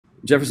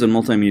Jefferson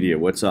Multimedia,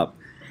 what's up?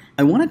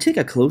 I want to take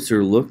a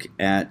closer look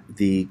at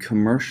the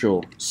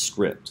commercial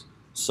script.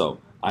 So,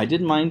 I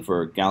did mine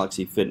for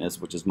Galaxy Fitness,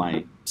 which is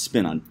my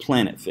spin on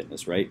Planet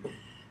Fitness, right?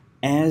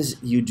 As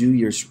you do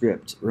your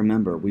script,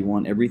 remember, we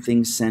want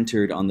everything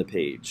centered on the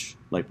page,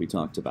 like we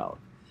talked about.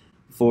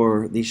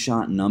 For the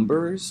shot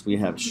numbers, we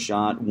have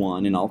shot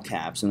 1 in all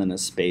caps, and then a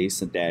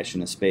space, a dash,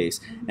 and a space.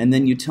 And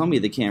then you tell me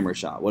the camera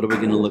shot. What are we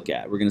going to look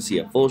at? We're going to see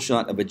a full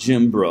shot of a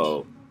gym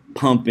bro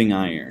pumping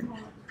iron.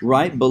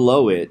 Right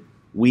below it,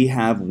 we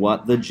have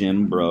what the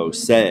gym bro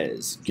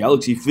says.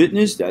 Galaxy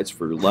Fitness, that's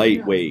for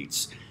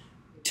lightweights.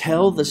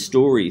 Tell the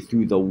story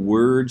through the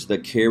words the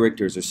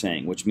characters are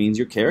saying, which means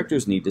your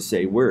characters need to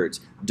say words.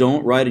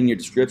 Don't write in your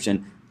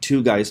description,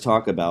 2 guys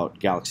talk about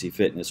Galaxy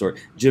Fitness, or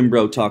Jim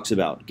Bro talks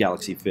about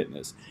Galaxy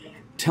Fitness.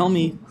 Tell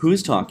me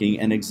who's talking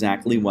and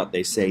exactly what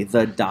they say.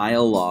 The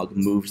dialogue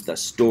moves the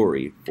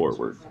story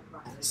forward.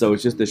 So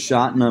it's just the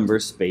shot number,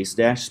 space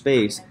dash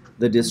space,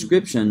 the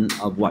description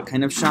of what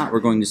kind of shot we're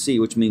going to see,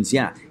 which means,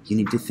 yeah, you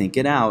need to think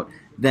it out.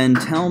 Then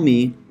tell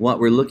me what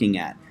we're looking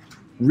at.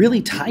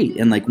 Really tight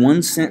in like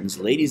one sentence,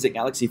 ladies at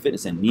Galaxy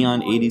Fitness and neon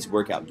 80s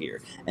workout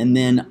gear. And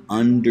then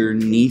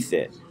underneath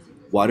it,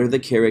 what are the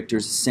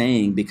characters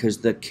saying? Because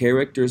the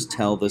characters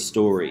tell the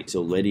story.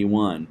 So Lady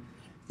 1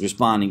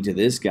 responding to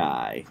this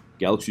guy,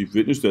 Galaxy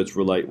Fitness, that's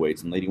for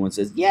lightweights. And Lady 1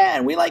 says, yeah,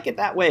 and we like it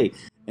that way.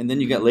 And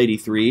then you got Lady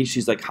 3,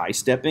 she's like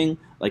high-stepping,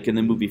 like in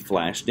the movie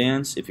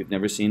Flashdance. If you've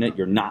never seen it,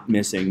 you're not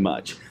missing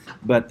much.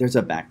 But there's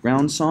a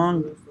background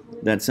song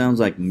that sounds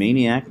like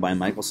Maniac by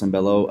Michael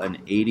Sembello, an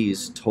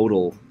 80s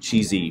total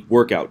cheesy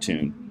workout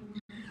tune,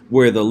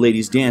 where the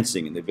lady's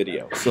dancing in the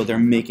video. So they're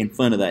making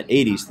fun of that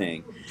 80s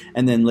thing.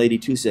 And then Lady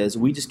 2 says,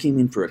 we just came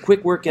in for a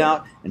quick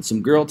workout and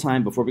some girl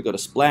time before we go to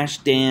Splash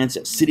Dance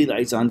at City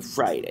Lights on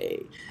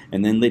Friday.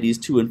 And then Ladies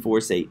 2 and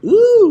 4 say,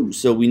 ooh!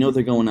 So we know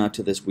they're going out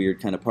to this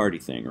weird kind of party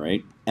thing,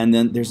 right? And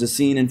then there's a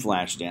scene in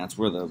Flashdance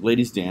where the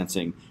lady's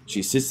dancing,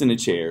 she sits in a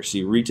chair,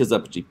 she reaches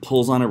up and she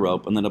pulls on a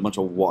rope, and then a bunch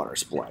of water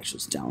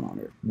splashes down on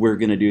her. We're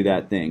going to do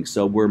that thing.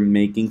 So we're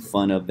making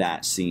fun of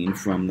that scene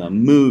from the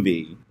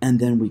movie. And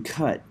then we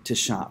cut to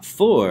shot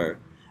 4,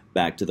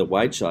 back to the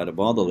wide shot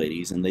of all the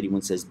ladies, and Lady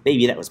 1 says,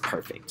 baby, that was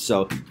perfect.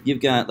 So you've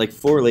got like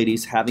 4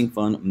 ladies having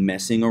fun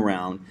messing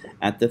around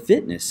at the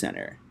fitness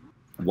center.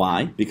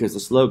 Why? Because the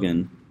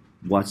slogan,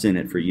 what's in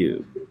it for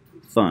you?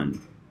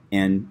 Fun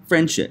and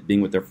friendship, being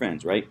with their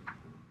friends, right?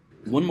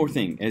 One more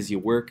thing, as you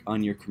work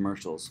on your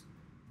commercials,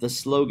 the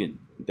slogan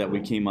that we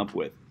came up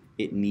with,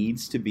 it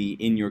needs to be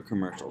in your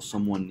commercial.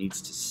 Someone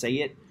needs to say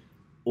it,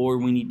 or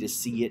we need to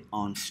see it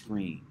on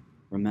screen.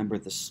 Remember,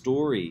 the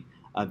story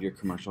of your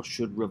commercial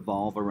should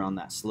revolve around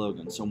that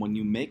slogan. So when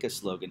you make a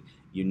slogan,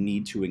 you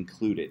need to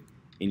include it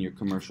in your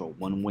commercial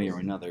one way or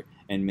another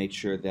and make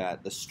sure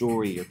that the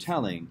story you're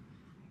telling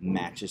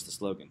matches the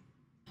slogan.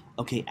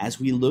 Okay, as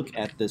we look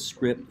at the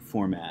script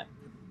format,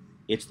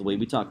 it's the way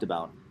we talked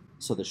about.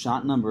 So the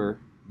shot number,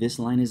 this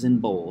line is in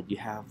bold. You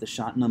have the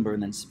shot number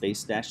and then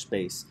space dash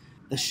space.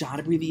 The shot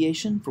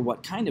abbreviation for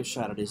what kind of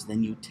shot it is,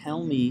 then you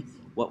tell me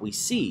what we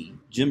see,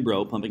 Jim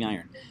Bro pumping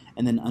iron.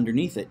 And then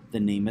underneath it, the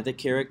name of the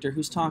character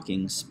who's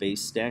talking,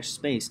 space dash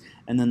space,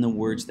 and then the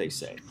words they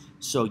say.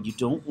 So you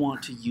don't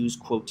want to use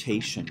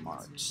quotation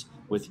marks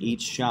with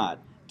each shot.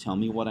 Tell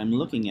me what I'm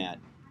looking at.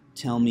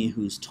 Tell me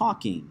who's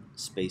talking,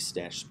 space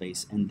dash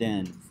space, and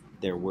then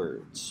their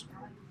words.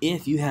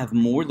 If you have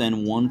more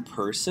than one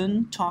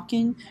person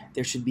talking,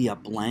 there should be a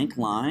blank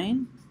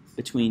line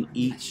between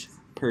each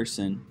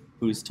person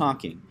who's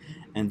talking,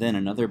 and then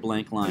another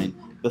blank line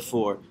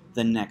before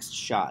the next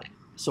shot.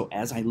 So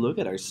as I look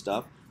at our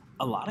stuff,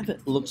 a lot of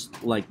it looks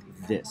like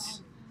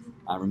this.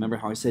 Remember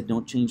how I said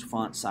don't change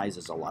font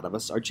sizes? A lot of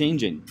us are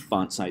changing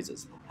font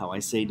sizes. How I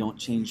say don't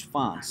change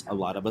fonts? A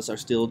lot of us are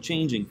still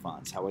changing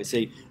fonts. How I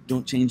say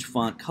don't change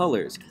font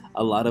colors?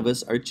 A lot of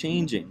us are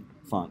changing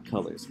font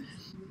colors.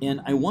 And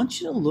I want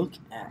you to look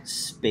at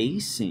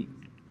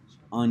spacing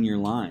on your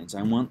lines.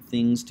 I want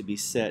things to be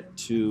set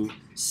to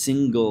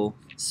single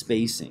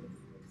spacing.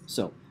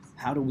 So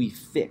how do we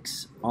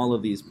fix all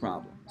of these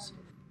problems?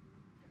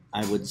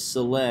 I would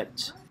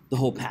select the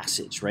whole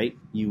passage, right?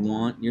 You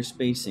want your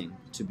spacing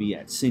to be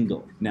at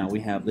single. Now we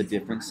have the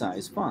different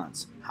size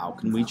fonts. How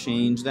can we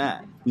change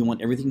that? We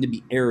want everything to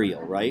be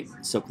Arial, right?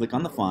 So click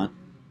on the font,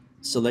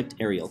 select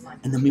Arial,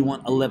 and then we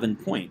want 11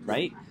 point,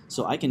 right?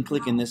 So I can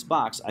click in this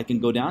box, I can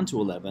go down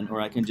to 11, or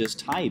I can just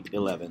type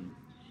 11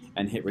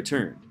 and hit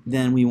return.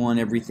 Then we want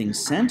everything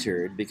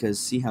centered, because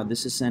see how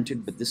this is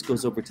centered, but this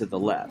goes over to the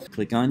left.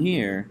 Click on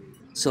here,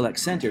 select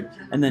centered,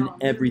 and then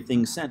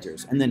everything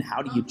centers. And then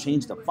how do you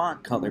change the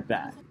font color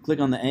back? Click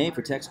on the A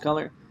for text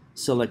color,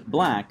 select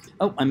black.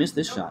 Oh, I missed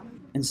this shot.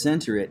 And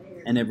center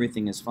it, and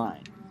everything is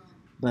fine.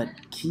 But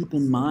keep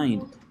in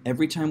mind,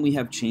 every time we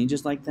have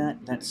changes like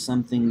that, that's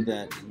something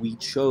that we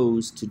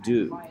chose to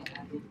do.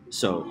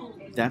 So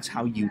that's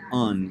how you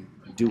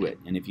undo it.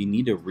 And if you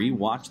need to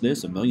re-watch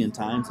this a million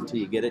times until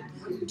you get it,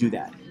 do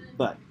that.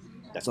 But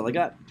that's all I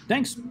got.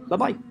 Thanks.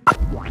 Bye-bye.